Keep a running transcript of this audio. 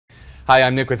Hi,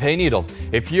 I'm Nick with Hayneedle.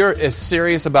 If you're as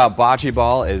serious about bocce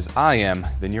ball as I am,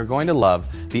 then you're going to love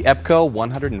the EPCO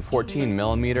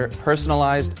 114mm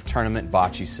Personalized Tournament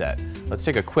Bocce Set. Let's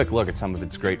take a quick look at some of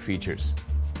its great features.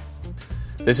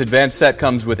 This advanced set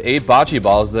comes with 8 bocce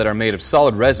balls that are made of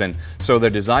solid resin, so they're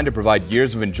designed to provide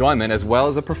years of enjoyment as well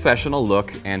as a professional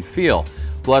look and feel.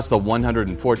 Plus, the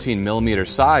 114mm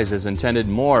size is intended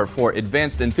more for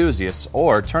advanced enthusiasts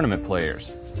or tournament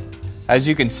players. As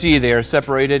you can see, they are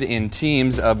separated in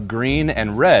teams of green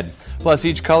and red. Plus,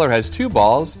 each color has 2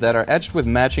 balls that are etched with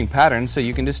matching patterns so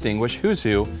you can distinguish who's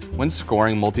who when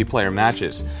scoring multiplayer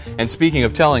matches. And speaking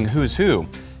of telling who's who,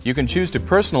 you can choose to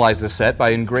personalize the set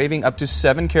by engraving up to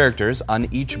 7 characters on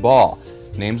each ball.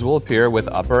 Names will appear with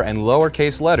upper and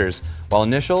lowercase letters, while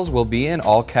initials will be in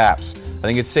all caps. I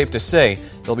think it's safe to say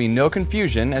there'll be no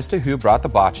confusion as to who brought the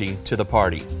bocce to the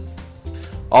party.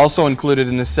 Also included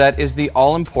in the set is the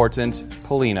all-important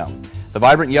Polino. The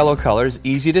vibrant yellow color is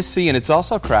easy to see, and it's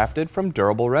also crafted from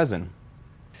durable resin.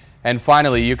 And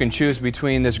finally, you can choose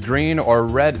between this green or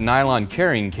red nylon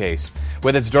carrying case.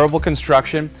 With its durable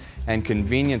construction and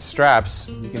convenient straps,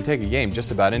 you can take a game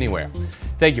just about anywhere.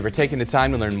 Thank you for taking the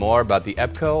time to learn more about the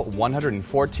EPCO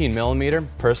 114mm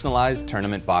Personalized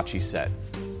Tournament Bocce Set.